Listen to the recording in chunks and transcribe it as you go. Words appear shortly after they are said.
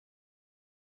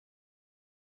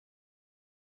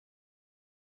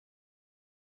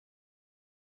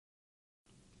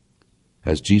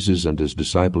As Jesus and his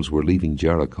disciples were leaving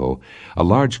Jericho, a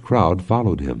large crowd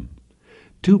followed him.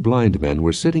 2 blind men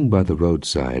were sitting by the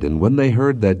roadside, and when they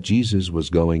heard that Jesus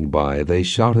was going by, they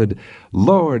shouted,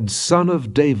 "Lord, Son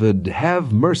of David,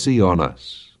 have mercy on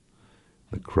us."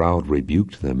 The crowd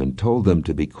rebuked them and told them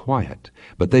to be quiet,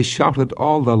 but they shouted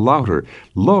all the louder,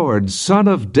 "Lord, Son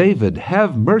of David,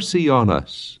 have mercy on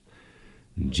us."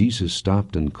 And Jesus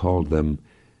stopped and called them.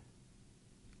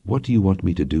 "What do you want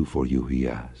me to do for you?" he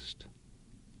asked.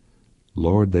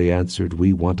 "Lord," they answered,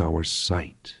 "we want our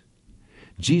sight."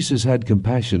 Jesus had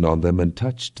compassion on them and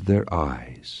touched their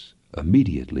eyes.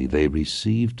 Immediately they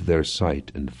received their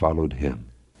sight and followed him.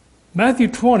 Matthew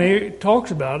 20 talks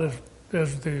about,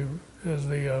 as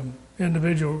the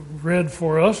individual read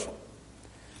for us,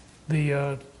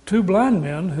 the 2 blind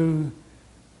men who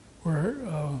were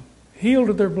healed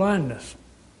of their blindness.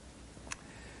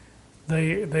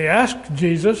 They asked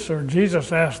Jesus, or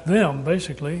Jesus asked them,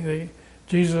 basically.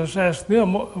 Jesus asked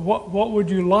them, "What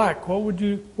would you like? What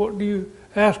do you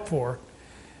ask for?"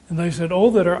 And they said, "Oh,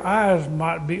 that our eyes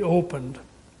might be opened."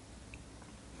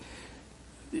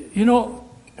 You know,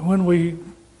 when we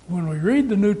read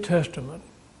the New Testament,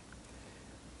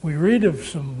 we read of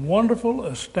some wonderful,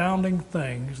 astounding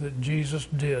things that Jesus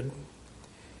did,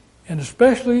 and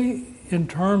especially in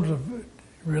terms of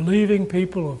relieving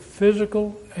people of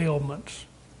physical ailments.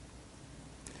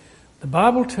 The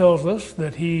Bible tells us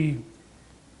that he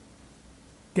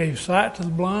gave sight to the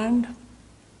blind,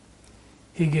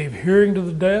 he gave hearing to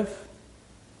the deaf,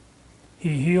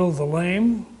 he healed the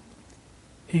lame,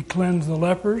 he cleansed the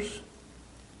lepers,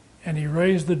 and he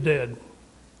raised the dead.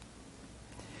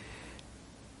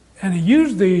 And he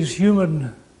used these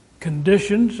human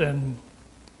conditions and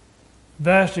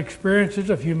vast experiences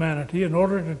of humanity in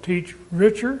order to teach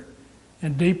richer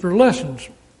and deeper lessons.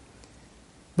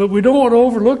 But we don't want to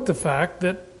overlook the fact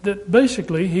that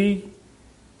basically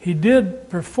he did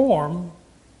perform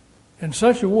in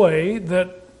such a way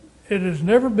that it has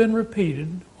never been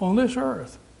repeated on this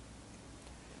earth.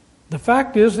 The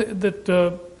fact is that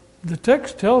the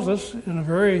text tells us in a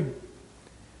very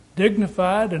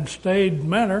dignified and staid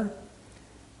manner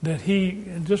that he,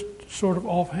 just sort of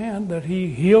offhand, that he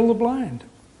healed the blind,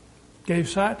 gave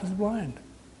sight to the blind,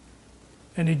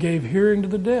 and he gave hearing to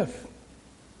the deaf,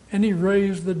 and he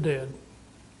raised the dead.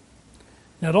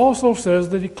 Now it also says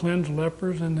that he cleansed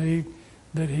lepers and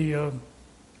that he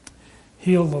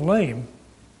healed the lame.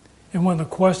 And when the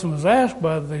question was asked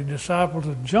by the disciples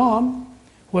of John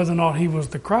whether or not he was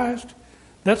the Christ,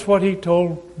 that's what he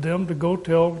told them to go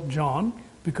tell John,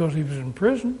 because he was in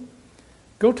prison.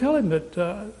 Go tell him that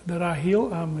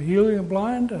I'm healing the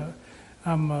blind,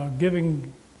 I'm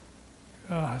giving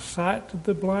sight to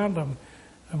the blind,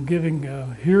 I'm giving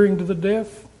hearing to the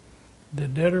deaf, the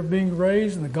dead are being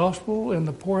raised, and the gospel, and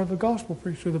the poor have the gospel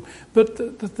preached to them. But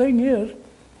the thing is,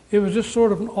 it was just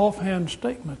sort of an offhand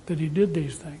statement that he did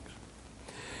these things.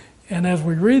 And as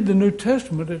we read the New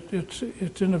Testament,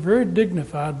 it's in a very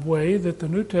dignified way that the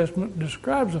New Testament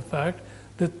describes the fact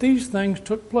that these things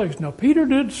took place. Now, Peter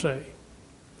did say,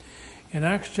 in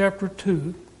Acts chapter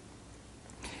 2,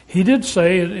 he did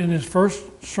say in his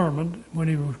first sermon, when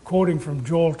he was quoting from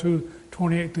Joel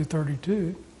 2:28 through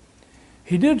 32,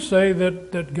 he did say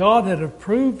that God had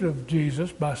approved of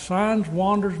Jesus by signs,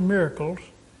 wonders, miracles,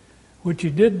 which he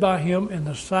did by him in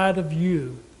the sight of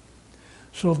you.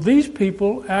 So these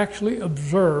people actually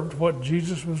observed what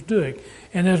Jesus was doing.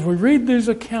 And as we read these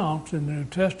accounts in the New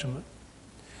Testament,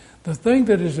 the thing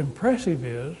that is impressive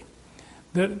is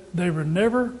that they were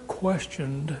never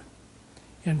questioned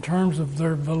in terms of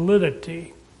their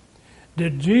validity.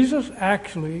 Did Jesus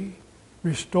actually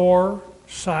restore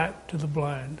sight to the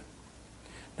blind?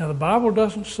 Now, the Bible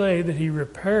doesn't say that he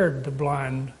repaired the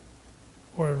blind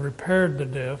or repaired the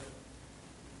deaf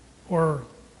or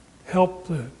helped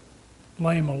the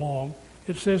lame along.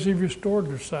 It says he restored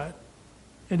their sight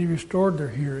and he restored their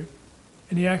hearing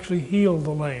and he actually healed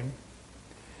the lame.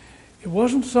 It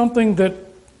wasn't something that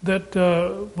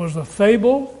was a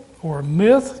fable or a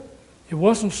myth. It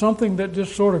wasn't something that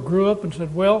just sort of grew up and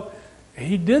said, well,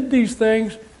 he did these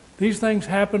things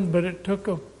happened, but it took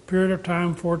a period of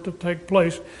time for it to take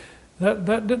place. That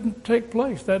didn't take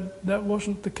place. That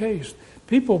wasn't the case.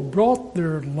 People brought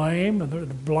their lame and their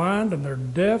blind and their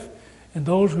deaf and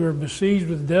those who were besieged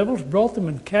with devils, brought them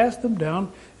and cast them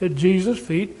down at Jesus'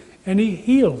 feet, and he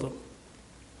healed them.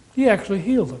 He actually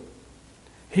healed them.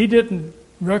 He didn't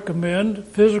recommend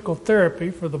physical therapy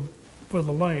for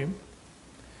the lame.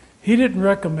 He didn't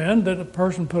recommend that a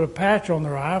person put a patch on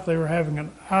their eye if they were having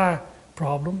an eye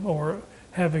problem or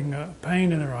having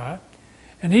pain in their eye.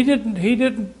 And he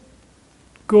didn't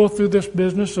go through this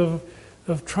business of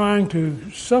of trying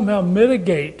to somehow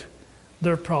mitigate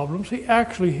their problems. He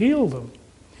actually healed them.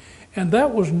 And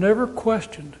that was never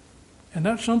questioned. And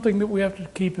that's something that we have to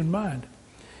keep in mind.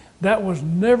 That was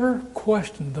never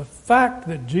questioned. The fact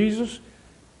that Jesus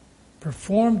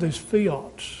performed these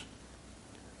fiats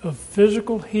of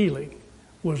physical healing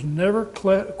was never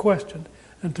questioned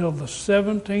until the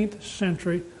 17th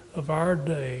century of our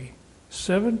day.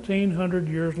 1,700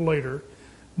 years later,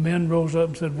 men rose up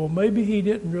and said, well, maybe he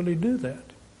didn't really do that.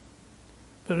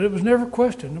 But it was never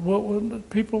questioned. Well,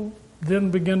 people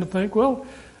then began to think, well,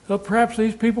 perhaps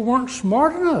these people weren't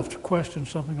smart enough to question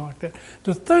something like that.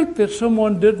 To think that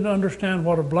someone didn't understand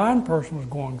what a blind person was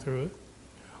going through,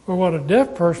 or what a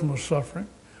deaf person was suffering,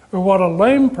 or what a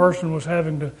lame person was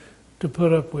having to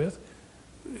put up with,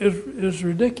 is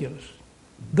ridiculous.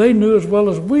 They knew as well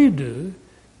as we do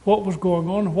what was going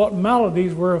on, what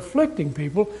maladies were afflicting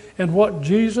people, and what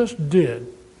Jesus did.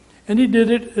 And he did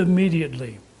it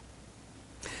immediately.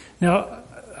 Now,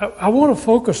 I want to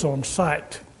focus on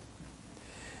sight,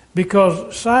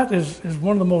 because sight is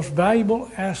one of the most valuable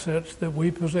assets that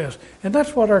we possess. And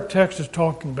that's what our text is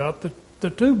talking about. The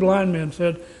two blind men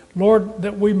said, Lord,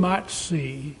 that we might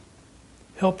see.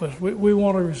 Help us. We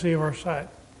want to receive our sight.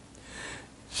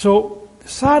 So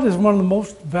sight is one of the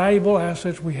most valuable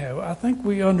assets we have. I think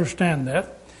we understand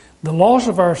that. The loss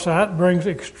of our sight brings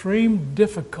extreme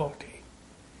difficulty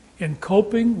in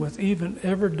coping with even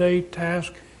everyday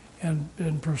tasks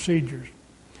and procedures.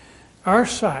 Our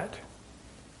sight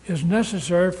is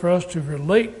necessary for us to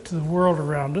relate to the world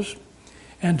around us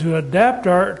and to adapt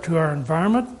to our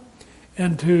environment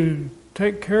and to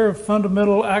take care of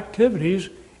fundamental activities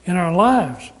in our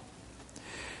lives.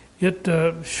 It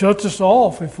shuts us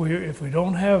off if we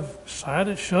don't have sight.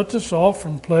 It shuts us off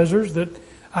from pleasures that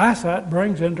eyesight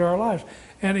brings into our lives.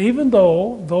 And even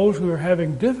though those who are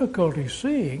having difficulty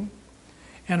seeing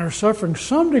and are suffering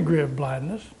some degree of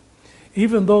blindness,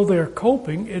 even though they are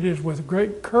coping, it is with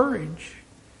great courage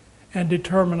and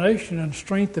determination and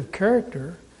strength of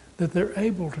character that they're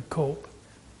able to cope.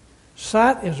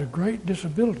 Sight is a great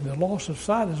disability. The loss of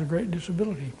sight is a great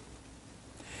disability.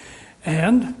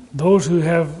 And those who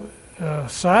have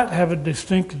sight have a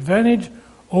distinct advantage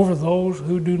over those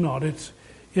who do not. It's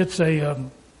a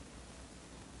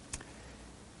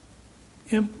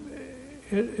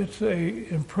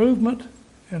improvement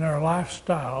in our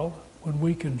lifestyle when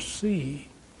we can see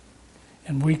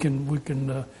and we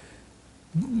can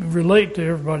relate to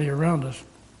everybody around us.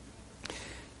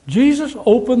 Jesus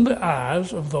opened the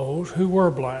eyes of those who were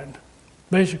blind.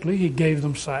 Basically, he gave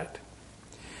them sight.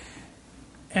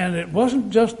 And it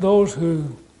wasn't just those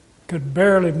who could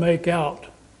barely make out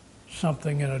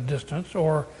something in a distance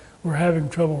or were having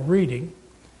trouble reading,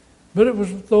 but it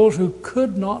was those who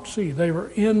could not see. They were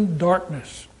in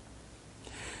darkness.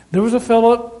 There was a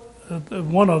fellow,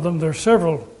 one of them, there are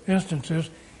several instances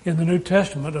in the New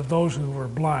Testament of those who were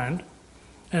blind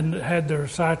and had their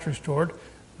sight restored.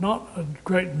 Not a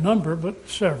great number, but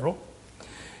several.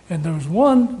 And there was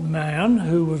one man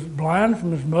who was blind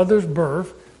from his mother's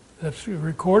birth. That's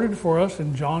recorded for us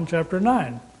in John chapter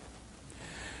 9.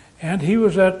 And he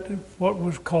was at what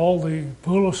was called the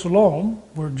Pool of Siloam,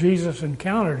 where Jesus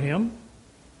encountered him.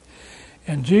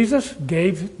 And Jesus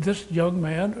gave this young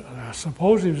man, I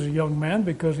suppose he was a young man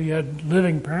because he had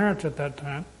living parents at that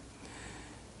time,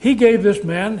 he gave this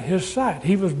man his sight.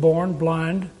 He was born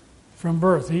blind from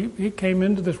birth. He came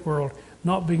into this world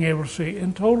not being able to see,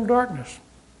 in total darkness.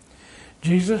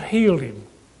 Jesus healed him,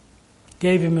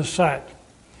 gave him his sight.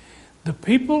 The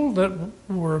people that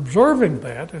were observing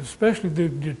that, especially the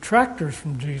detractors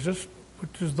from Jesus,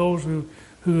 which is those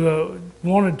who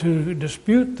wanted to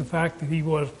dispute the fact that he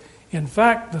was, in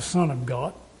fact, the Son of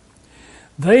God,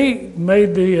 they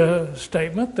made the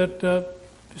statement that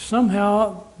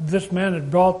somehow this man had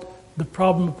brought the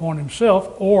problem upon himself,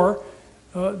 or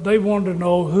they wanted to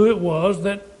know who it was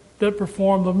that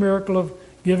performed the miracle of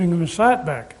giving him his sight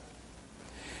back.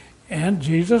 And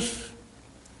Jesus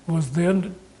was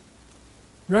then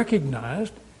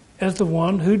recognized as the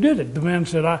one who did it. The man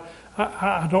said,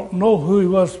 I don't know who he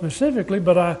was specifically,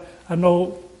 but I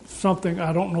know something.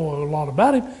 I don't know a lot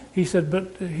about him. He said,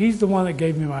 but he's the one that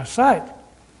gave me my sight.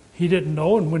 He didn't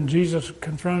know, and when Jesus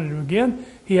confronted him again,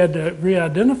 he had to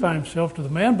re-identify himself to the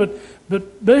man.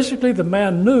 But basically, the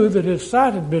man knew that his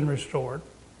sight had been restored,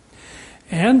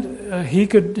 and he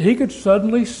could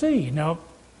suddenly see. Now,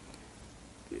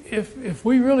 if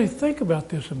we really think about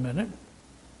this a minute,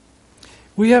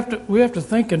 we have to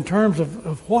think in terms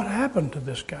of what happened to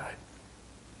this guy.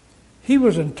 He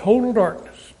was in total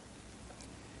darkness.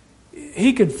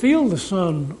 He could feel the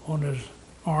sun on his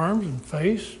arms and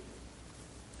face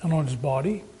and on his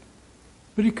body,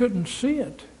 but he couldn't see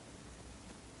it.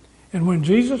 And when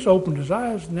Jesus opened his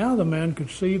eyes, now the man could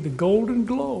see the golden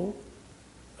glow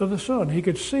of the sun. He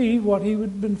could see what he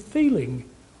had been feeling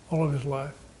all of his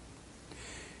life.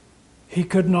 He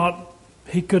could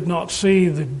not see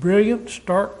the brilliant,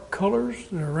 stark colors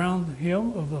that are around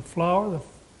him of the flora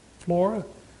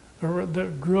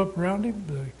that grew up around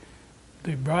him,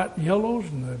 the bright yellows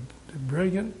and the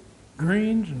brilliant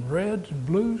greens and reds and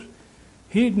blues.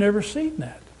 He had never seen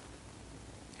that.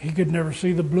 He could never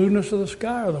see the blueness of the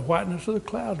sky or the whiteness of the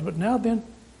clouds. But now then,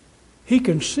 he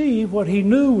can see what he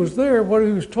knew was there, what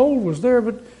he was told was there,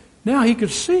 but now he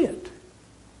could see it.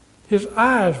 His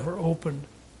eyes were opened.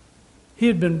 He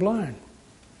had been blind.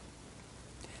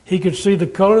 He could see the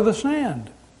color of the sand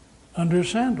under his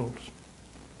sandals.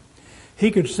 He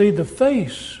could see the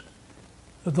face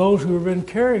of those who had been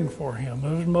caring for him,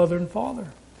 of his mother and father.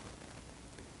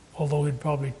 Although he'd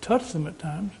probably touched them at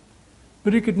times,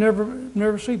 but he could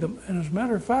never see them. And as a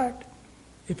matter of fact,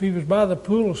 if he was by the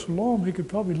pool of Siloam, he could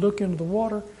probably look into the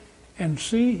water and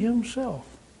see himself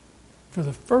for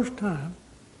the first time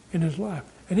in his life.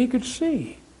 And he could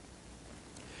see.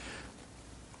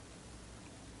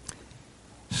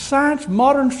 Science,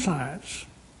 modern science,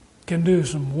 can do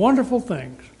some wonderful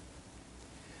things.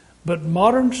 But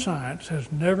modern science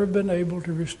has never been able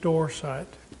to restore sight.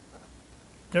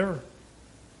 Never.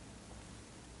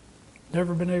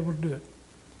 Never been able to do it.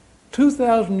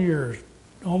 2,000 years,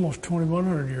 almost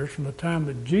 2,100 years from the time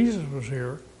that Jesus was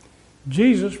here,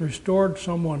 Jesus restored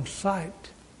someone's sight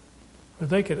where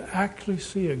they could actually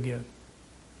see again.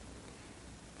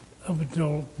 Up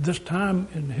until this time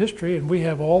in history, and we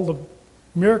have all the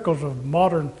miracles of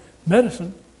modern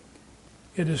medicine,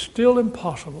 it is still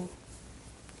impossible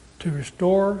to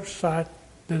restore sight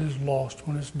that is lost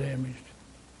when it's damaged.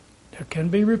 It can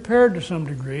be repaired to some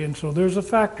degree, and so there's a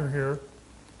factor here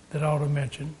that I ought to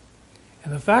mention.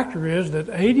 And the factor is that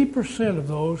 80% of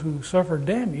those who suffer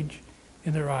damage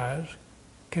in their eyes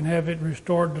can have it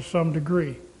restored to some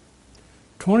degree.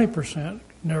 20%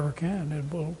 never can.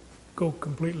 It will go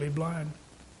completely blind.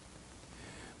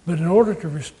 But in order to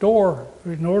restore,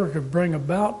 in order to bring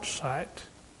about sight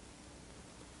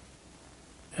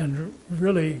and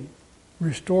really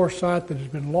restore sight that has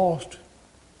been lost,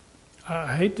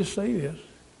 I hate to say this,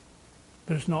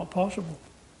 but it's not possible.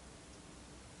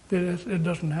 It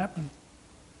doesn't happen.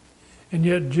 And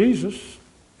yet Jesus,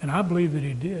 and I believe that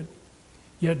he did,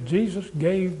 yet Jesus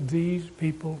gave these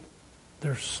people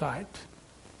their sight.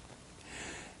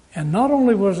 And not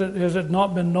only has it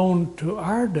not been known to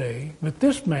our day, but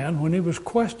this man, when he was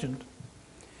questioned,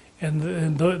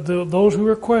 and those who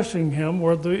were questioning him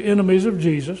were the enemies of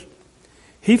Jesus,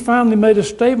 he finally made a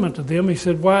statement to them. He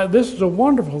said, "Why, this is a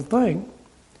wonderful thing."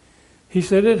 He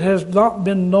said, "It has not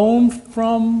been known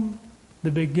from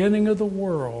the beginning of the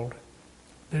world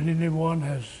that anyone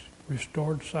has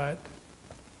restored sight."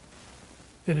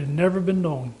 It had never been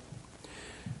known.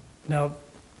 Now,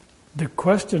 the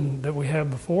question that we have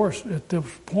before us at this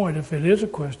point, if it is a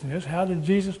question, is how did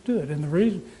Jesus do it? And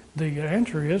the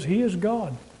answer is he is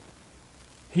God.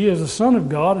 He is the Son of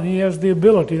God, and he has the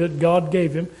ability that God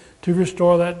gave him to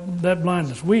restore that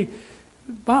blindness.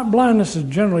 Blindness is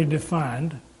generally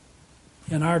defined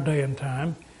in our day and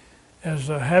time as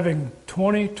having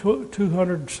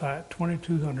 2200 sight,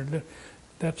 2200.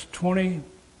 That's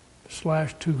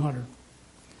 20/200.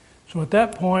 So at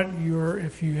that point,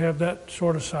 if you have that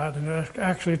sort of sight, and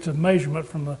actually it's a measurement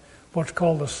from what's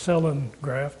called the Selin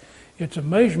graph. It's a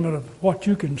measurement of what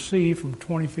you can see from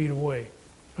 20 feet away,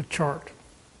 a chart,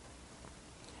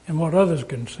 and what others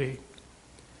can see.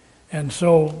 And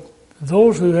so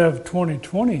those who have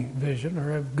 20/20 vision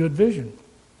or have good vision,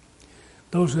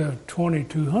 those who have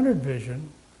 2200 vision,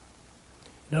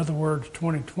 in other words,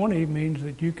 20/20 means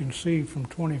that you can see from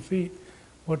 20 feet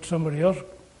what somebody else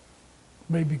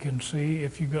maybe can see.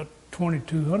 If you've got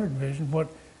 2200 vision, what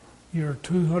you're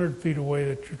 200 feet away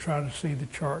that you're trying to see the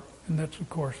chart. And that's, of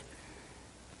course,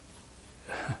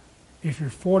 if you're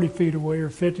 40 feet away or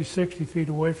 50, 60 feet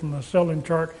away from the Selin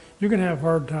chart, you're going to have a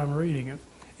hard time reading it.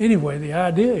 Anyway, the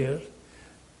idea is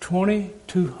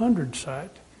 2200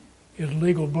 sight is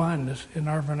legal blindness in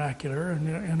our vernacular and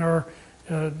in our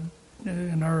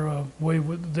way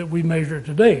that we measure it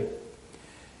today.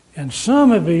 And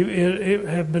some have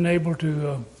been able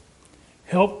to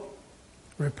help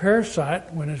repair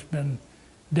sight when it's been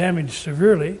damaged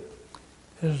severely,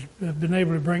 have been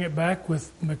able to bring it back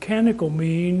with mechanical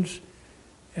means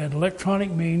and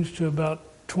electronic means to about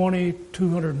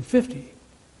 2250.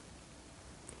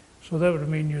 So that would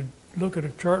mean you'd look at a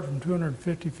chart from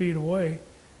 250 feet away,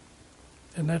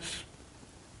 and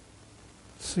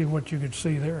see what you could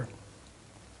see there.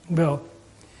 Well,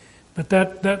 But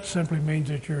that simply means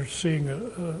that you're seeing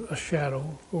a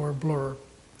shadow or a blur.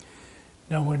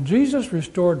 Now, when Jesus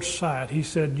restored sight, he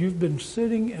said, you've been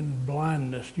sitting in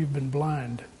blindness. You've been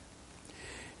blind.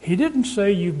 He didn't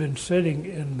say you've been sitting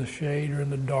in the shade or in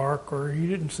the dark, or he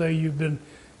didn't say you've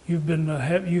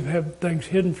had things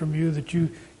hidden from you, that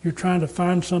you're trying to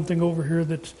find something over here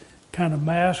that's kind of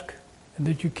masked and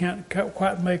that you can't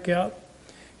quite make out.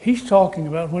 He's talking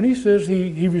about, when he says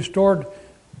he restored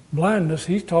blindness,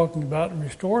 he's talking about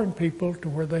restoring people to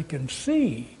where they can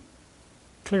see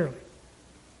clearly.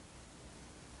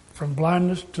 From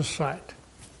blindness to sight.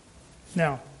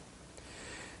 Now,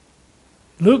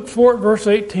 Luke 4 verse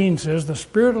 18 says, the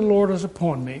Spirit of the Lord is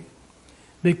upon me,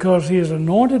 because he has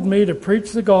anointed me to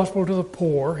preach the gospel to the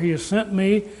poor. He has sent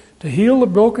me to heal the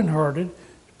brokenhearted,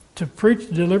 to preach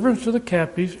deliverance to the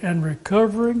captives, and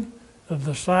recovering of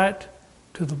the sight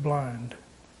to the blind,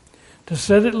 to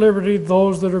set at liberty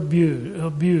those that are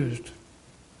abused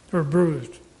or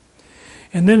bruised.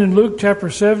 And then in Luke chapter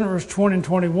 7, verse 20 and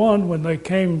 21, when they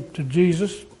came to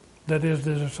Jesus, that is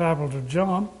the disciples of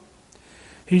John,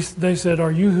 they said,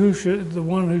 are you the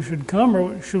one who should come,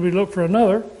 or should we look for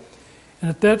another? And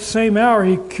at that same hour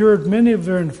he cured many of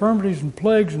their infirmities and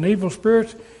plagues and evil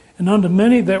spirits, and unto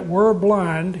many that were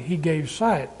blind he gave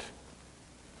sight.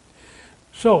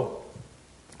 So,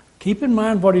 keep in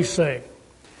mind what he's saying.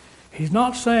 He's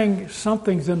not saying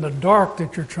something's in the dark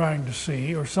that you're trying to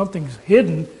see, or something's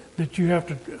hidden that you have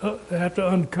to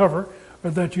uncover,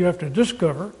 or that you have to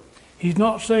discover. He's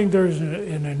not saying there's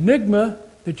an enigma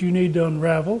that you need to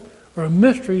unravel, or a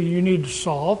mystery you need to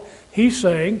solve. He's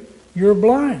saying you're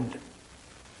blind.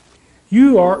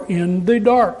 You are in the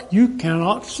dark. You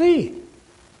cannot see.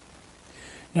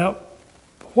 Now,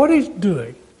 what he's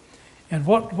doing, and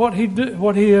what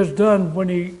he has done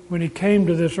when he came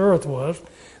to this earth, was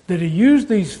that he used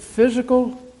these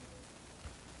physical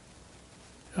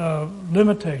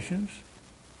limitations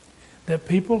that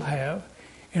people have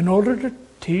in order to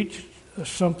teach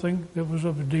something that was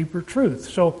of a deeper truth.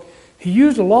 So he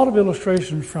used a lot of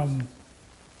illustrations from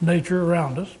nature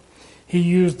around us. He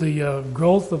used the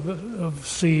growth of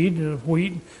seed, of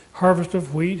wheat, harvest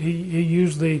of wheat. He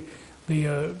used the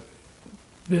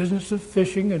business of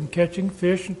fishing and catching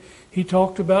fish. And he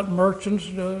talked about merchants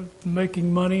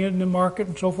making money in the market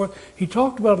and so forth. He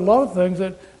talked about a lot of things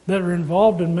that are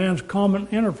involved in man's common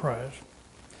enterprise.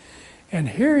 And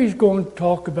here he's going to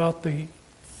talk about the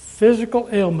physical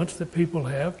ailments that people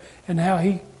have and how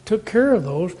he took care of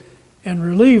those and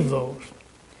relieved those.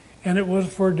 And it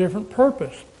was for a different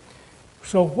purpose.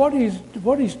 So what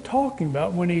he's talking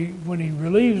about when he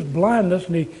relieves blindness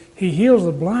and he heals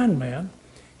the blind man,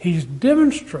 he's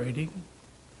demonstrating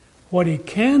what he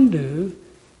can do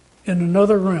in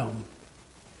another realm.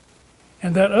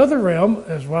 And that other realm,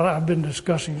 as what I've been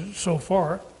discussing so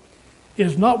far,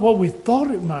 is not what we thought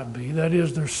it might be. That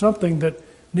is, there's something that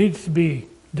needs to be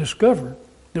discovered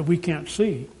that we can't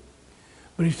see.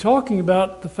 But he's talking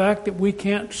about the fact that we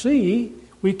can't see,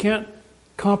 we can't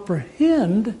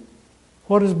comprehend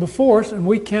what is before us, and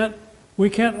we can't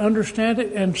understand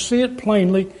it and see it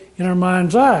plainly in our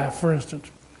mind's eye, for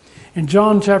instance. In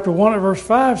John chapter 1 verse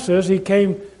 5 says, he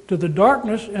came to the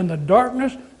darkness, and the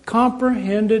darkness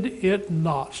comprehended it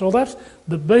not. So that's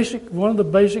one of the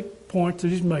basic points that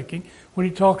he's making when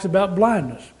he talks about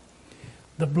blindness.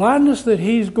 The blindness that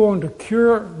he's going to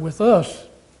cure with us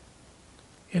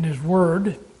in his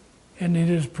word and in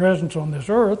his presence on this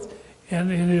earth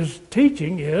and in his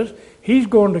teaching is, he's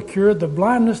going to cure the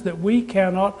blindness that we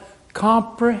cannot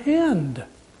comprehend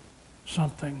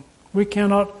something. We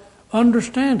cannot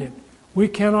understand it. We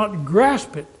cannot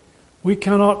grasp it. We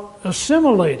cannot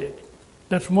assimilate it.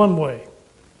 That's one way.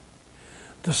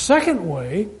 The second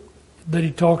way that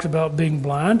he talks about being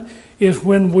blind is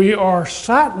when we are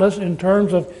sightless in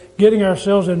terms of getting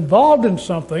ourselves involved in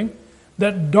something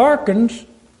that darkens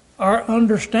our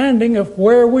understanding of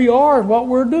where we are and what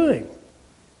we're doing.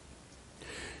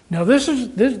 Now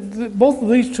both of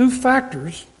these two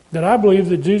factors that I believe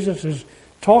that Jesus is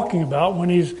talking about when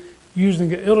he's using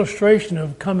the illustration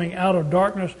of coming out of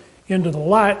darkness into the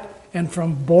light and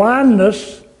from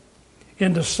blindness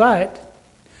into sight,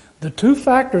 the two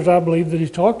factors I believe that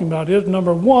he's talking about is,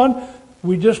 number one,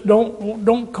 we just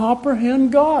don't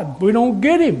comprehend God. We don't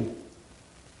get him.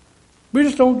 We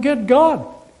just don't get God.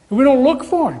 We don't look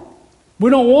for him.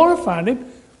 We don't want to find him.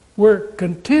 We're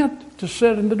content to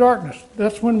sit in the darkness.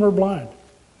 That's when we're blind.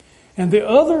 And the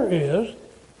other is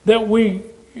that we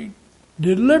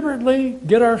deliberately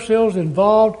get ourselves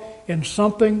involved in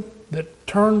something that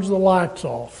turns the lights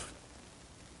off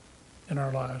in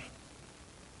our lives.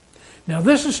 Now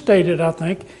this is stated, I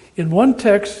think, in one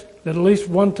text, that at least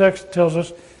one text tells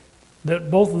us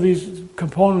that both of these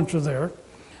components are there.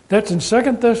 That's in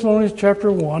 2 Thessalonians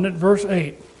chapter 1 at verse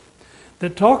 8,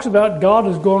 that talks about God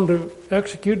is going to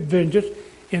execute vengeance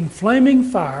in flaming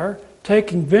fire,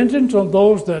 taking vengeance on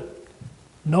those that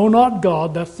know not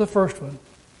God. That's the first one.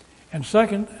 And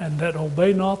second, and that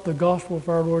obey not the gospel of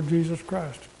our Lord Jesus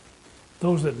Christ.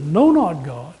 Those that know not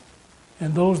God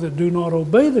and those that do not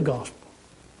obey the gospel.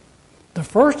 The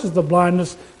first is the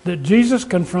blindness that Jesus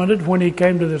confronted when he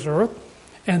came to this earth,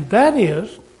 and that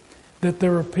is that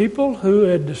there were people who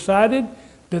had decided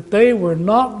that they were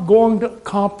not going to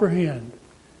comprehend.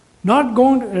 Not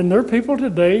going to, and there are people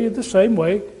today the same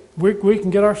way. We can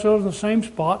get ourselves in the same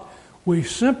spot. We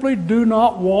simply do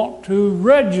not want to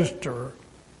register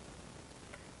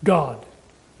God.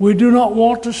 We do not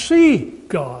want to see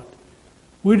God.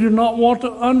 We do not want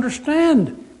to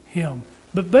understand Him.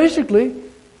 But basically,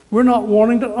 we're not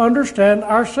wanting to understand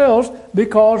ourselves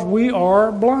because we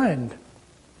are blind.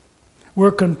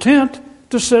 We're content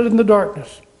to sit in the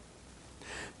darkness.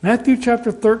 Matthew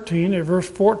chapter 13 at verse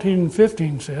 14 and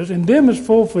 15 says, "In them is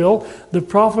fulfilled the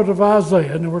prophet of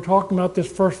Isaiah," and we're talking about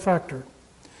this first factor,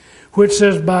 which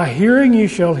says, "By hearing ye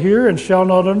shall hear and shall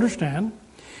not understand,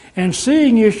 and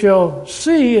seeing ye shall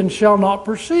see and shall not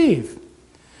perceive.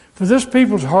 For this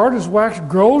people's heart is waxed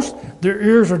gross, their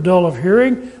ears are dull of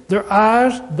hearing, their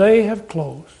eyes they have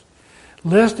closed.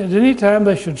 Lest at any time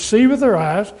they should see with their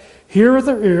eyes, hear with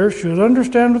their ears, should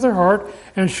understand with their heart,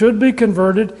 and should be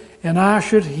converted, and I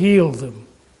should heal them."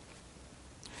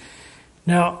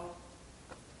 Now,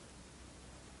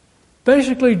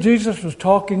 basically Jesus was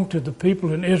talking to the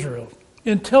people in Israel,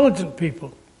 intelligent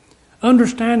people,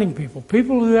 understanding people,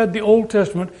 people who had the Old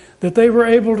Testament, that they were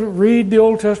able to read the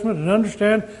Old Testament and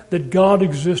understand that God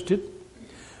existed.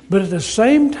 But at the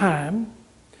same time,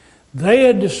 they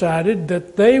had decided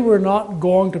that they were not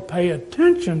going to pay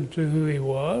attention to who He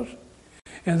was,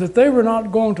 and that they were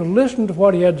not going to listen to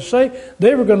what He had to say.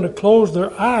 They were going to close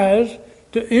their eyes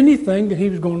to anything that He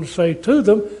was going to say to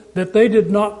them that they did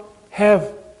not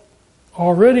have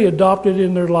already adopted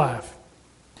in their life.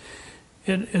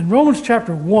 In Romans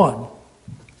chapter 1,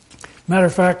 matter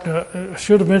of fact, I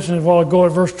should have mentioned it a while ago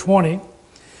at verse 20,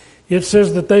 it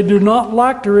says that they do not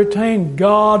like to retain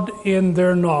God in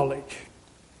their knowledge.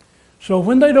 So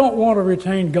when they don't want to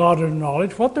retain God in their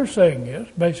knowledge, what they're saying is,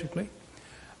 basically,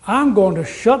 I'm going to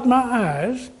shut my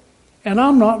eyes and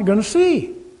I'm not going to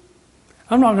see.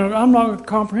 I'm not going to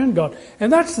comprehend God.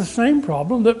 And that's the same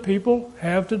problem that people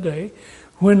have today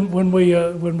when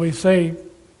we say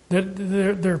that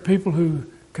there are people who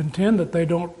contend that they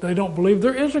don't believe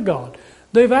there is a God.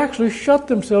 They've actually shut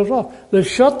themselves off. They've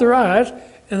shut their eyes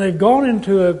and they've gone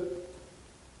into a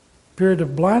period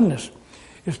of blindness.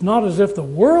 It's not as if the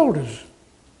world is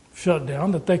shut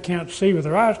down, that they can't see with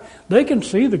their eyes. They can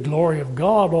see the glory of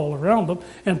God all around them.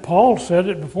 And Paul said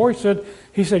it before.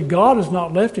 He said God has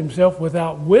not left Himself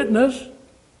without witness.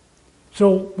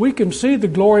 So we can see the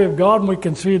glory of God and we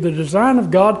can see the design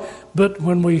of God, but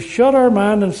when we shut our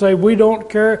mind and say we don't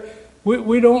care,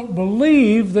 we don't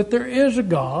believe that there is a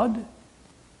God,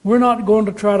 we're not going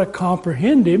to try to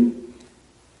comprehend Him,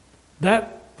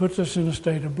 that puts us in a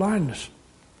state of blindness.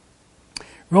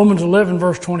 Romans 11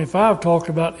 verse 25 talked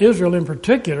about Israel in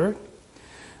particular,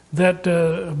 that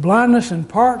blindness in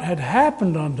part had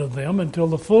happened unto them until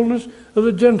the fullness of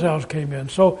the Gentiles came in.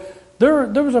 So there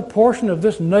was a portion of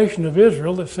this nation of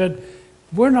Israel that said,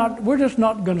 we're just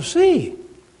not going to see.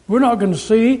 We're not going to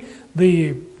see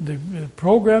the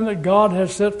program that God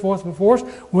has set forth before us.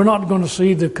 We're not going to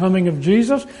see the coming of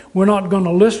Jesus. We're not going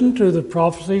to listen to the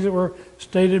prophecies that were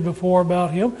stated before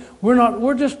about Him.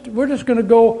 We're just going to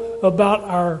go about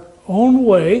our own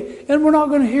way, and we're not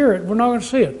going to hear it. We're not going to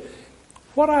see it.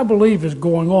 What I believe is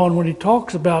going on when he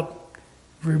talks about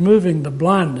removing the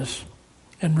blindness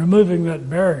and removing that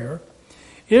barrier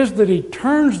is that He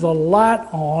turns the light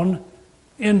on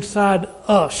inside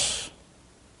us.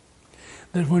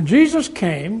 That when Jesus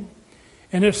came,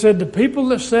 and it said the people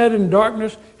that sat in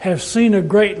darkness have seen a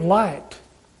great light.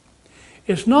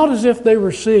 It's not as if they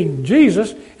were seeing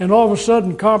Jesus and all of a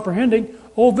sudden comprehending,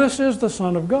 oh, this is the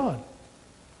Son of God.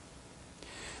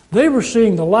 They were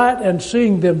seeing the light and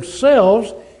seeing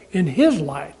themselves in His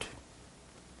light.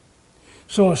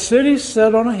 So a city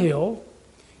set on a hill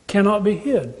cannot be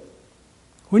hid.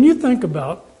 When you think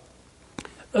about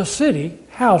a city,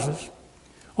 houses,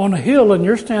 on a hill and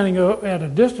you're standing at a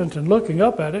distance and looking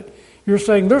up at it, you're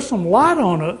saying there's some light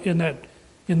on it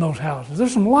in those houses.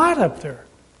 There's some light up there.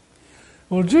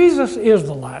 Well, Jesus is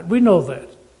the light. We know that.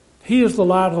 He is the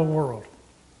light of the world.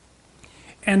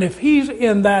 And if He's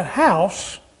in that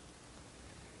house,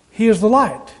 He is the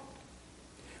light.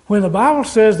 When the Bible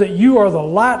says that you are the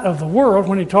light of the world,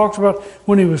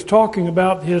 when he was talking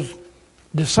about his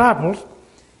disciples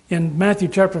in Matthew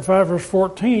chapter 5, verse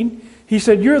 14, he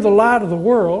said, you're the light of the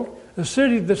world. A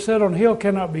city that's set on a hill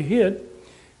cannot be hid.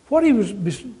 What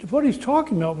he's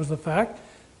talking about was the fact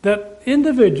that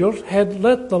individuals had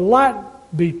let the light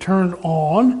be turned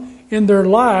on in their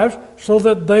lives so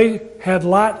that they had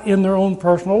light in their own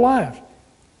personal lives.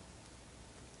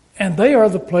 And they are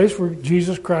the place where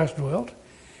Jesus Christ dwelt.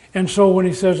 And so when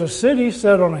he says a city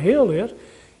set on a hill is,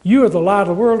 you are the light of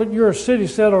the world, you're a city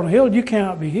set on a hill, you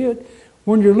cannot be hid.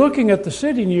 When you're looking at the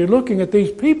city and you're looking at these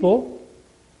people,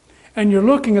 and you're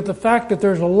looking at the fact that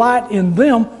there's a light in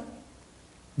them,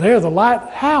 they're the light.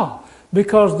 How?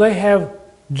 Because they have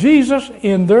Jesus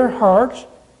in their hearts,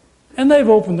 and they've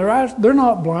opened their eyes. They're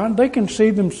not blind. They can see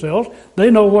themselves. They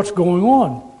know what's going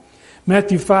on.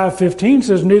 Matthew 5:15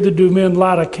 says, neither do men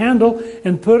light a candle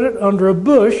and put it under a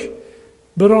bush,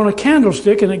 but on a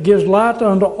candlestick, and it gives light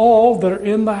unto all that are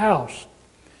in the house.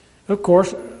 Of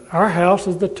course, our house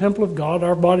is the temple of God.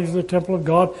 Our bodies are the temple of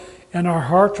God, and our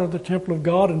hearts are the temple of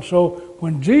God. And so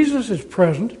when Jesus is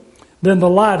present, then the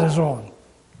light is on.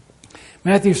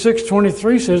 Matthew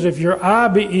 6:23 says, if your eye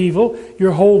be evil,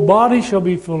 your whole body shall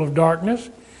be full of darkness.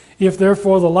 If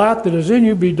therefore the light that is in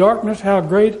you be darkness, how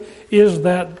great is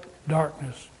that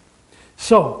darkness?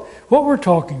 So, what we're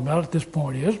talking about at this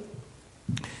point is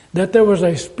that there was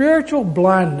a spiritual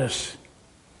blindness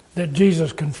that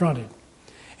Jesus confronted.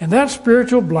 And that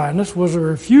spiritual blindness was a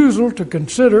refusal to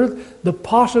consider the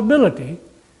possibility.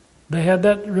 They had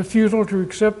that refusal to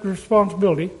accept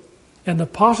responsibility and the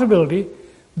possibility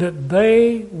that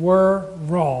they were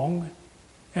wrong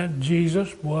and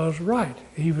Jesus was right.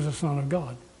 He was the Son of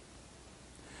God.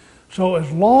 So as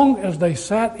long as they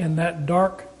sat in that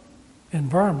dark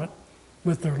environment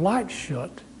with their lights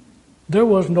shut, there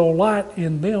was no light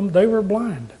in them. They were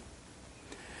blind.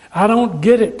 I don't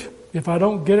get it. If I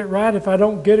don't get it right, if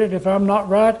I'm not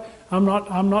right, I'm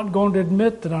not going to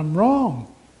admit that I'm wrong.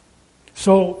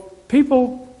 So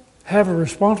people have a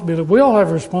responsibility. We all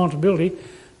have a responsibility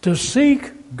to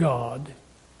seek God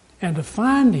and to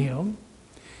find Him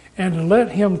and to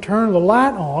let Him turn the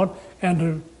light on and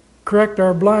to correct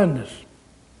our blindness.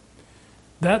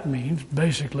 That means,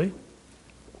 basically,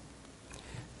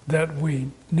 that we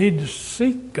need to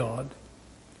seek God.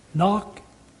 Knock,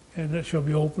 and it shall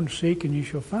be opened. Seek, and you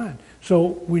shall find. So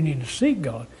we need to seek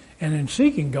God. And in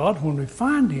seeking God, when we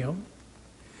find Him,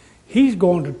 He's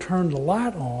going to turn the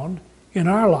light on in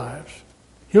our lives.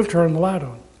 He'll turn the light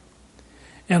on.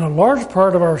 And a large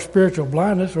part of our spiritual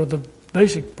blindness, or the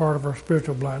basic part of our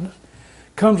spiritual blindness,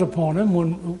 comes upon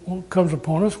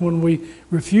us when we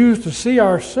refuse to see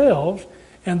ourselves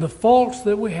and the faults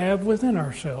that we have within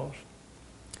ourselves.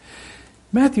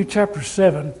 Matthew chapter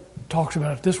 7 talks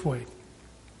about it this way.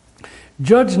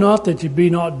 Judge not that you be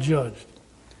not judged.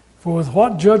 For with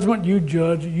what judgment you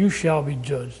judge, you shall be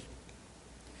judged.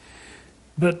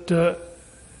 But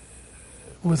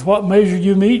with what measure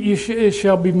you meet, it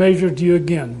shall be measured to you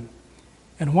again.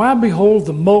 And why behold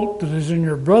the mote that is in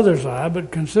your brother's eye,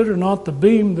 but consider not the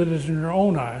beam that is in your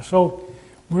own eye? So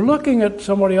we're looking at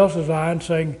somebody else's eye and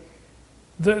saying,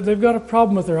 they've got a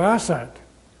problem with their eyesight.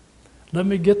 Let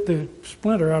me get the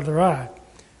splinter out of their eye.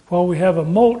 While we have a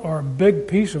mote or a big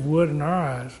piece of wood in our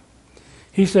eyes.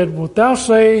 He said, wilt thou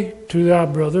say to thy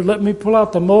brother, let me pull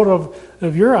out the mote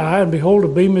of your eye, and behold, a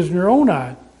beam is in your own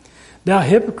eye. Thou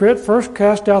hypocrite, first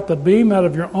cast out the beam out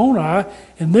of your own eye,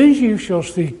 and then you shall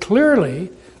see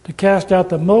clearly to cast out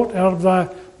the mote out of thy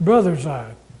brother's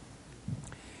eye.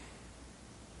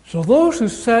 So those who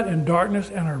sat in darkness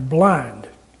and are blind,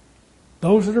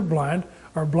 those that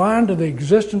are blind to the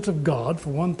existence of God, for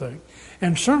one thing,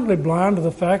 and certainly blind to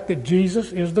the fact that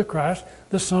Jesus is the Christ,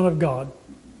 the Son of God.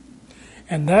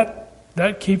 And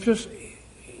that keeps us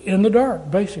in the dark,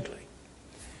 basically.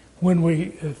 When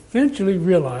we eventually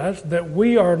realize that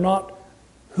we are not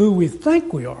who we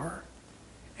think we are,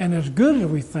 and as good as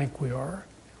we think we are,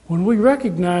 when we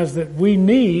recognize that we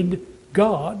need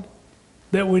God,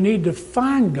 that we need to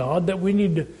find God, that we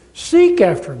need to seek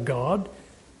after God,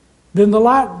 then the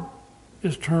light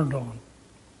is turned on.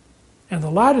 And the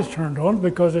light is turned on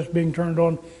because it's being turned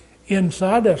on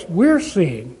inside us. We're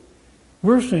seeing.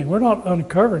 We're not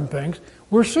uncovering things.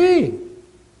 We're seeing.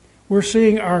 We're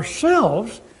seeing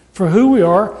ourselves for who we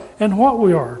are and what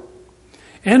we are.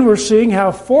 And we're seeing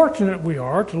how fortunate we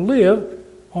are to live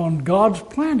on God's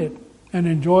planet and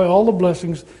enjoy all the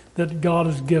blessings that God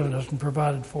has given us and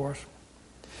provided for us.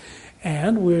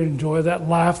 And we enjoy that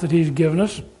life that He's given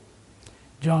us.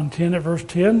 John 10 at verse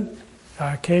 10,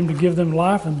 I came to give them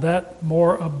life and that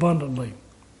more abundantly.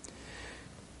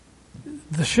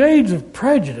 The shades of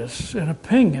prejudice and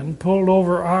opinion pulled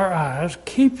over our eyes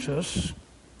keeps us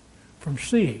from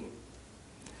seeing.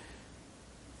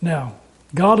 Now,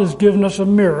 God has given us a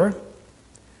mirror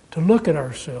to look at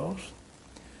ourselves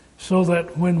so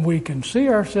that when we can see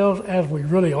ourselves as we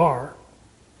really are,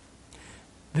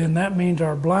 then that means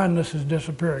our blindness is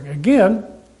disappearing. Again,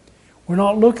 we're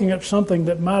not looking at something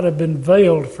that might have been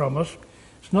veiled from us.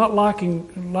 It's not like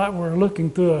we're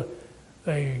looking through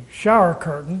a shower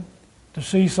curtain to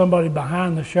see somebody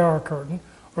behind the shower curtain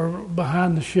or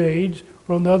behind the shades,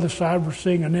 or on the other side we're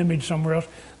seeing an image somewhere else.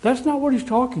 That's not what he's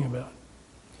talking about.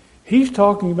 He's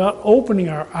talking about opening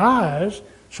our eyes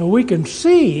so we can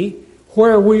see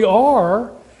where we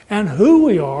are and who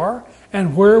we are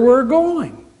and where we're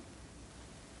going.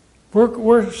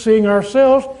 We're seeing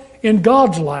ourselves in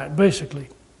God's light, basically.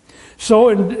 So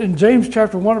in James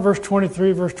chapter 1, verse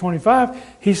 23, verse 25,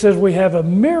 he says we have a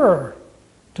mirror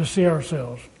to see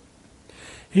ourselves.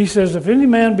 He says, if any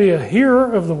man be a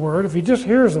hearer of the word, if he just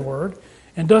hears the word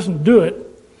and doesn't do it,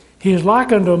 he is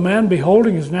like unto a man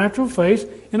beholding his natural face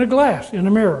in a glass, in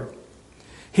a mirror.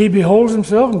 He beholds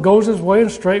himself and goes his way, and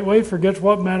straightway forgets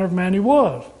what manner of man he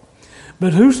was.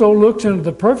 But whoso looks into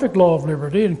the perfect law of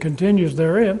liberty and continues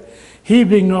therein, he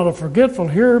being not a forgetful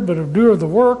hearer, but a doer of the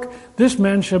work, this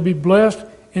man shall be blessed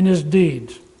in his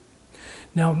deeds.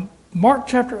 Now, Mark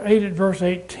chapter 8 at verse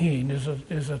 18 is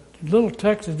a little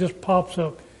text that just pops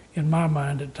up in my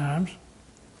mind at times.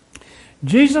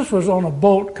 Jesus was on a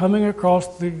boat coming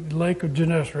across the lake of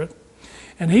Gennesaret,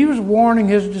 and he was warning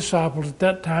his disciples at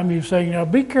that time. He was saying, now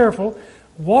be careful,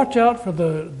 watch out for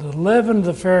the leaven of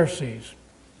the Pharisees.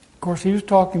 Of course, he was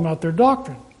talking about their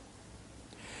doctrine.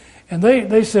 And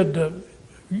they said,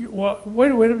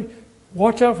 wait a minute,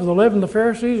 watch out for the leaven of the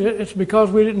Pharisees. It's because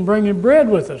we didn't bring in bread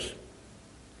with us.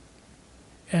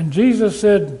 And Jesus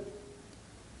said,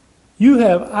 you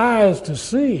have eyes to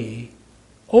see.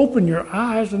 Open your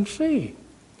eyes and see.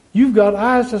 You've got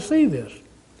eyes to see this.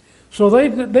 So they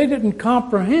didn't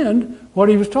comprehend what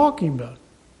he was talking about.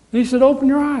 And he said, open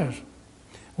your eyes.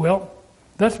 Well,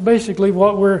 that's basically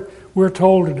what we're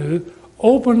told to do.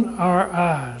 Open our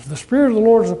eyes. The Spirit of the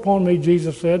Lord is upon me,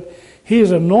 Jesus said. He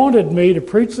has anointed me to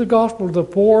preach the gospel to the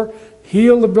poor,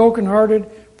 heal the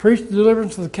brokenhearted, preach the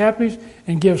deliverance to the captives,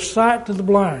 and give sight to the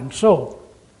blind. So,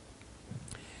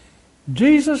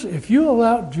 Jesus, if you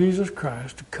allow Jesus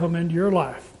Christ to come into your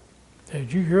life,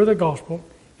 as you hear the gospel,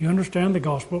 you understand the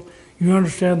gospel, you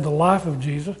understand the life of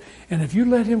Jesus, and if you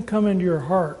let him come into your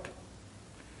heart,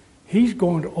 he's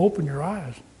going to open your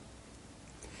eyes.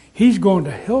 He's going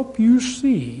to help you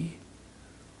see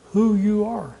who you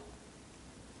are.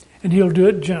 And he'll do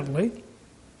it gently.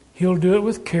 He'll do it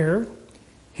with care.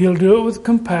 He'll do it with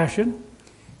compassion.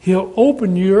 He'll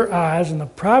open your eyes in the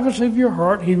privacy of your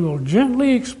heart. He will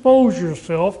gently expose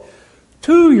yourself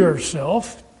to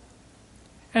yourself.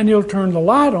 And he'll turn the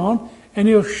light on and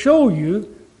he'll show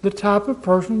you the type of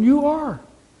person you are.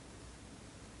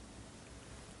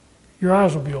 Your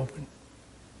eyes will be open.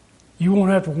 You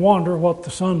won't have to wonder what the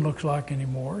sun looks like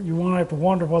anymore. You won't have to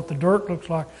wonder what the dirt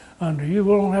looks like under you. You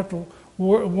won't have to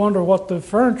wonder what the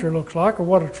furniture looks like or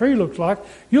what a tree looks like.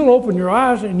 You'll open your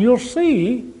eyes and you'll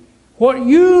see what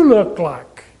you look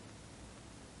like.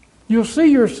 You'll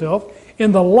see yourself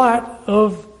in the light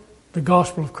of the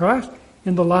gospel of Christ,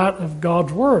 in the light of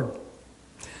God's Word.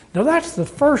 Now that's the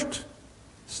first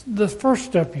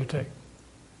step you take.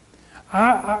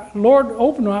 Lord,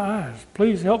 open my eyes.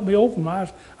 Please help me open my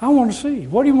eyes. I want to see.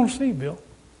 What do you want to see, Bill?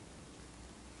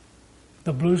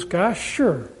 The blue sky?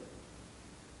 Sure.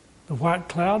 The white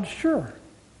clouds? Sure.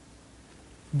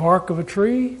 Bark of a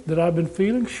tree that I've been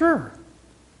feeling? Sure.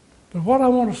 But what I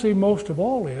want to see most of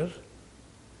all is,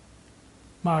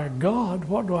 my God,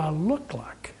 what do I look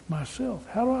like myself?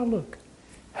 How do I look?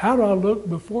 How do I look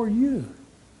before you?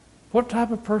 What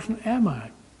type of person am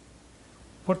I?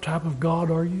 What type of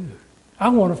God are you? I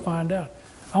want to find out.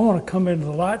 I want to come into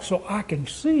the light so I can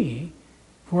see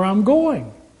where I'm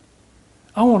going.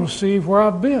 I want to see where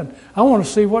I've been. I want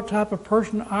to see what type of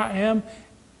person I am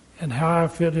and how I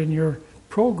fit in your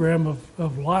program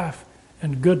of life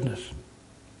and goodness.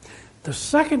 The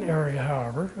second area,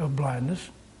 however, of blindness,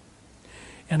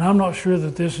 and I'm not sure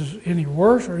that this is any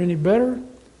worse or any better,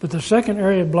 but the second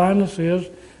area of blindness is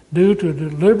due to a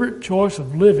deliberate choice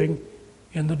of living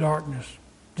in the darkness.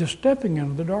 Just stepping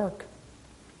into the dark.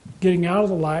 Getting out of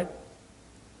the light,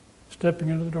 stepping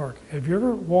into the dark. Have you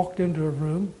ever walked into a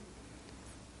room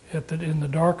in the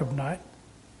dark of night,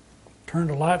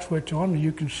 turned the light switch on and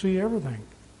you can see everything?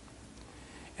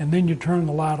 And then you turn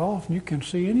the light off and you can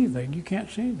see anything. You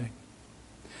can't see anything.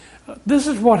 This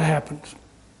is what happens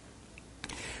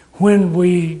when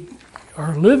we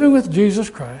are living with Jesus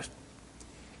Christ,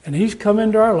 and He's come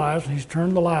into our lives and He's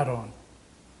turned the light on.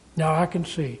 Now I can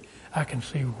see. I can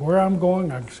see where I'm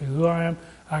going. I can see who I am.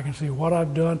 I can see what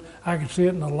I've done. I can see it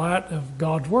in the light of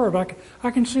God's Word.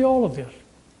 I can see all of this.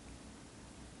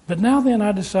 But now then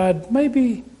I decide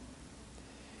maybe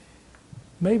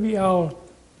I'll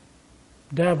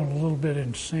dabble a little bit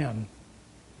in sin.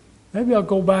 Maybe I'll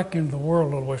go back into the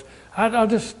world a little ways. I'll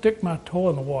just stick my toe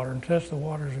in the water and test the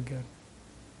waters again.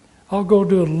 I'll go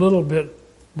do a little bit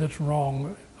that's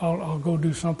wrong. I'll go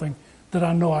do something that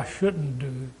I know I shouldn't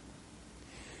do.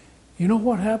 You know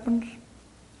what happens?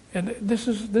 And this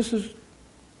is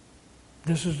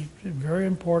very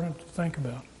important to think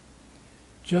about.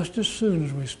 Just as soon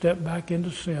as we step back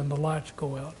into sin, the lights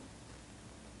go out.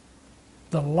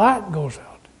 The light goes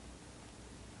out.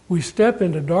 We step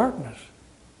into darkness.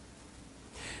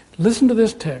 Listen to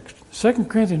this text. 2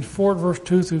 Corinthians 4, verse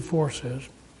 2 through 4 says,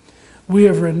 "We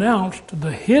have renounced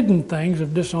the hidden things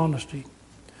of dishonesty,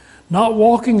 not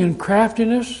walking in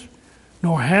craftiness,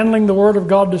 nor handling the word of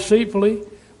God deceitfully,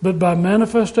 but by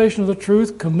manifestation of the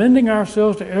truth, commending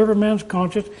ourselves to every man's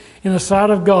conscience in the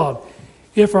sight of God.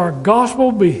 If our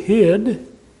gospel be hid,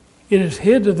 it is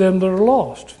hid to them that are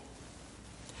lost,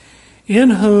 in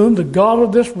whom the God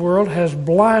of this world has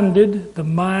blinded the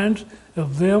minds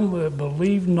of them that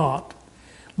believe not,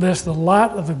 lest the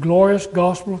light of the glorious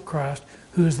gospel of Christ,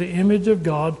 who is the image of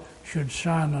God, should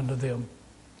shine unto them."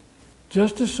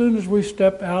 Just as soon as we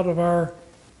step out of our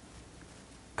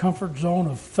comfort zone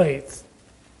of faith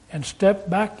and step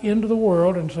back into the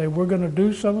world and say we're going to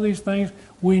do some of these things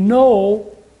we know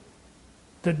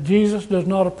that Jesus does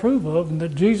not approve of and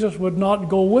that Jesus would not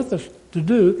go with us to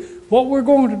do, what we're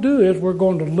going to do is we're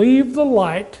going to leave the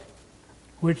light,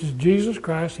 which is Jesus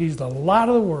Christ. He's the light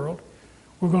of the world.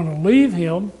 We're going to leave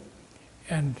Him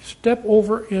and step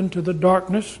over into the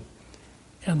darkness,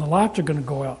 and the lights are going to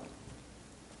go out.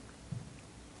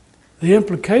 The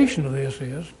implication of this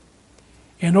is,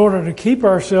 in order to keep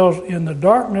ourselves in the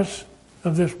darkness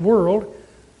of this world,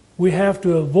 we have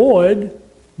to avoid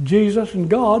Jesus and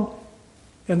God,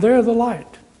 and they're the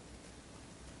light.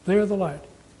 They're the light.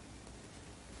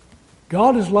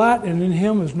 God is light, and in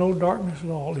Him is no darkness at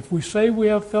all. If we say we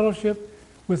have fellowship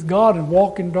with God and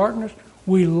walk in darkness,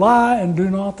 we lie and do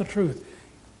not the truth.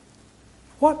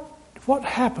 What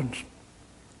happens?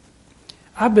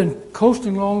 I've been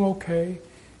coasting along okay,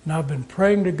 and I've been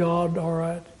praying to God all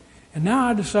right, and now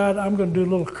I decide I'm going to do a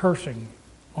little cursing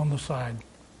on the side.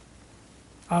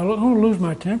 I'm going to lose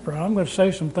my temper. I'm going to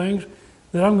say some things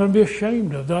that I'm going to be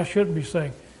ashamed of, that I shouldn't be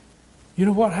saying. You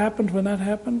know what happens when that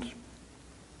happens?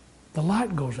 The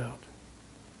light goes out.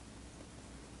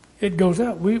 It goes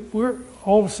out. We're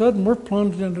all of a sudden we're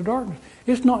plunged into darkness.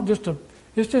 It's not just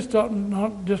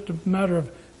not just a matter of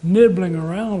nibbling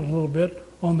around a little bit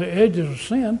on the edges of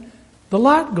sin. The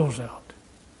light goes out.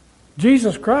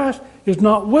 Jesus Christ is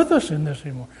not with us in this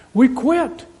anymore. We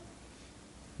quit.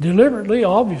 Deliberately,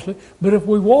 obviously, but if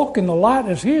we walk in the light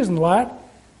as He is in the light,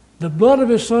 the blood of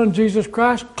His Son, Jesus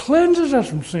Christ, cleanses us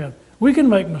from sin. We can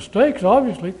make mistakes,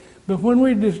 obviously, but when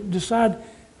we decide,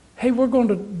 hey, we're going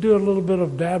to do a little bit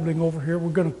of dabbling over here, we're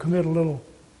going to commit a little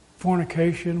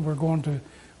fornication, we're going to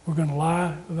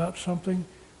lie about something,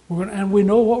 and we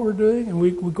know what we're doing, and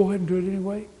we go ahead and do it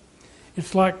anyway.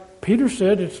 It's like Peter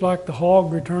said, it's like the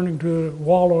hog returning to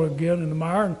wallow again in the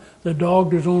mire, and the dog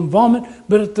to his own vomit.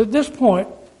 But at this point,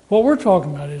 what we're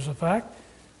talking about is the fact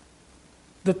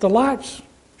that the light's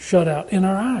shut out in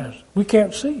our eyes. We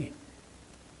can't see.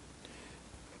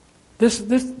 That's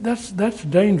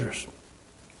dangerous.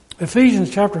 Ephesians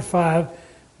chapter 5,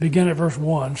 begin at verse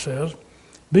 1, says,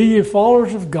 "Be ye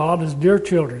followers of God as dear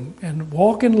children, and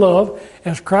walk in love,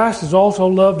 as Christ has also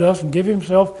loved us, and give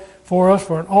Himself for us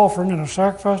for an offering and a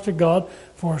sacrifice to God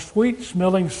for a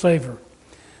sweet-smelling savor.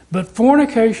 But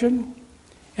fornication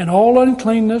and all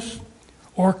uncleanness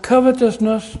or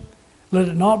covetousness, let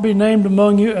it not be named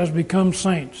among you as becomes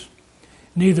saints.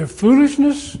 Neither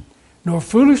foolishness, nor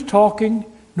foolish talking,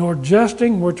 nor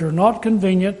jesting, which are not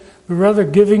convenient, but rather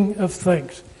giving of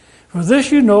thanks. For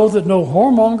this you know that no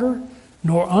whoremonger,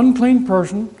 nor unclean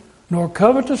person, nor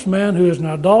covetous man who is an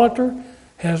idolater,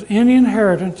 has any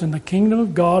inheritance in the kingdom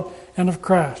of God and of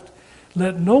Christ.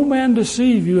 Let no man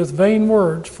deceive you with vain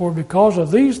words, for because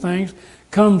of these things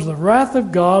comes the wrath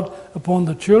of God upon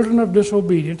the children of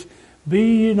disobedience. Be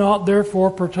ye not therefore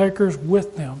partakers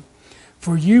with them.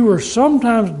 For you were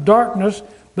sometimes darkness,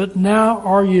 but now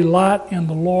are ye light in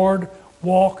the Lord.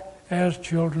 Walk as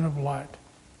children of light."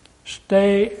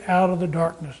 Stay out of the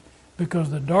darkness, because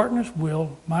the darkness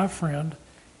will, my friend,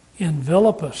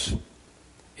 envelop us.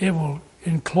 It will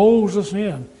enclose us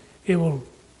in. It will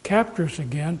capture us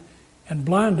again, and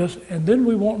blind us, and then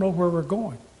we won't know where we're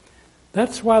going.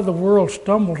 That's why the world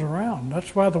stumbles around.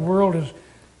 That's why the world is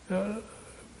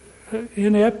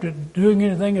inept at doing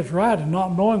anything that's right and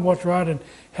not knowing what's right, and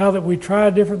how that we try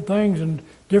different things and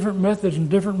different methods and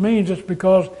different means. It's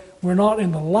because we're not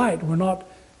in the light. We're not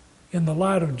in the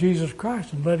light of Jesus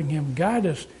Christ and letting Him guide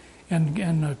us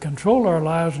and control our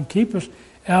lives and keep us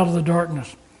out of the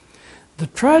darkness. The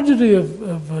tragedy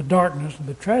of darkness,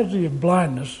 the tragedy of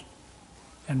blindness,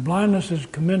 and blindness is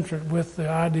commensurate with the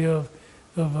idea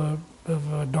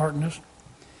of darkness,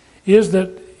 is that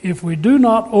if we do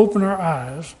not open our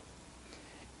eyes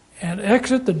and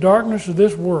exit the darkness of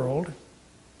this world,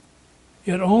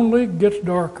 it only gets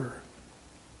darker.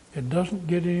 It doesn't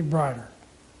get any brighter.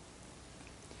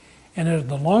 And as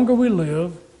the longer we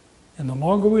live, and the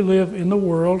longer we live in the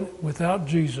world without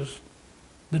Jesus,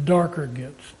 the darker it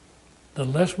gets. The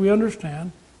less we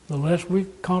understand, the less we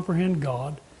comprehend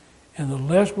God, and the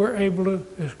less we're able to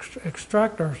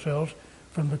extract ourselves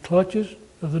from the clutches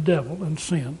of the devil and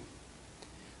sin.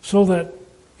 So that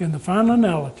in the final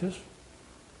analysis,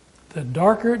 the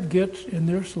darker it gets in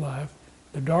this life,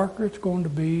 the darker it's going to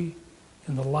be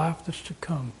in the life that's to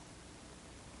come.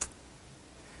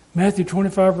 Matthew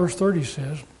 25 verse 30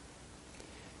 says,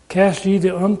 "Cast ye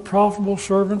the unprofitable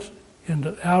servants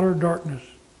into outer darkness."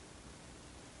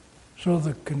 So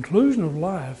the conclusion of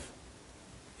life,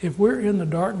 if we're in the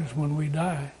darkness when we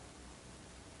die,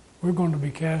 we're going to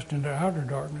be cast into outer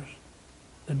darkness.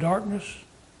 The darkness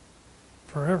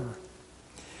forever.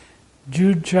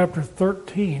 Jude chapter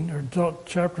 13, or not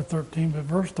chapter 13, but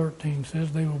verse 13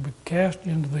 says they will be cast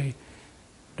into the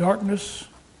darkness,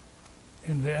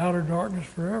 in the outer darkness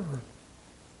forever.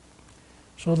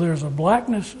 So there's a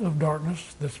blackness of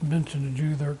darkness that's mentioned in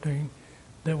Jude 13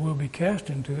 that we'll be cast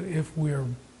into if we're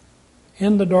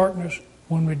in the darkness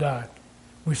when we die.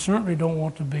 We certainly don't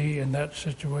want to be in that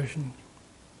situation.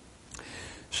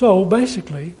 So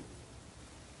basically,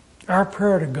 our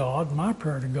prayer to God, my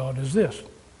prayer to God is this: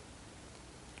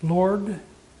 Lord,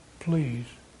 please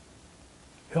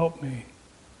help me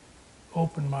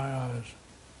open my eyes.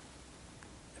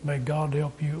 May God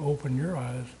help you open your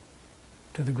eyes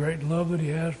to the great love that He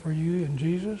has for you in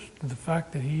Jesus, to the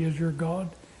fact that He is your God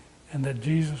and that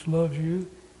Jesus loves you,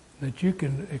 that you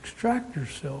can extract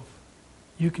yourself.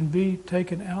 You can be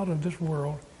taken out of this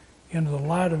world into the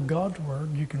light of God's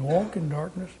Word. You can walk in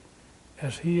darkness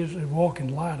as He is, walk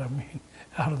in light,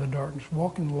 out of the darkness.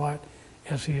 Walk in the light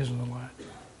as He is in the light.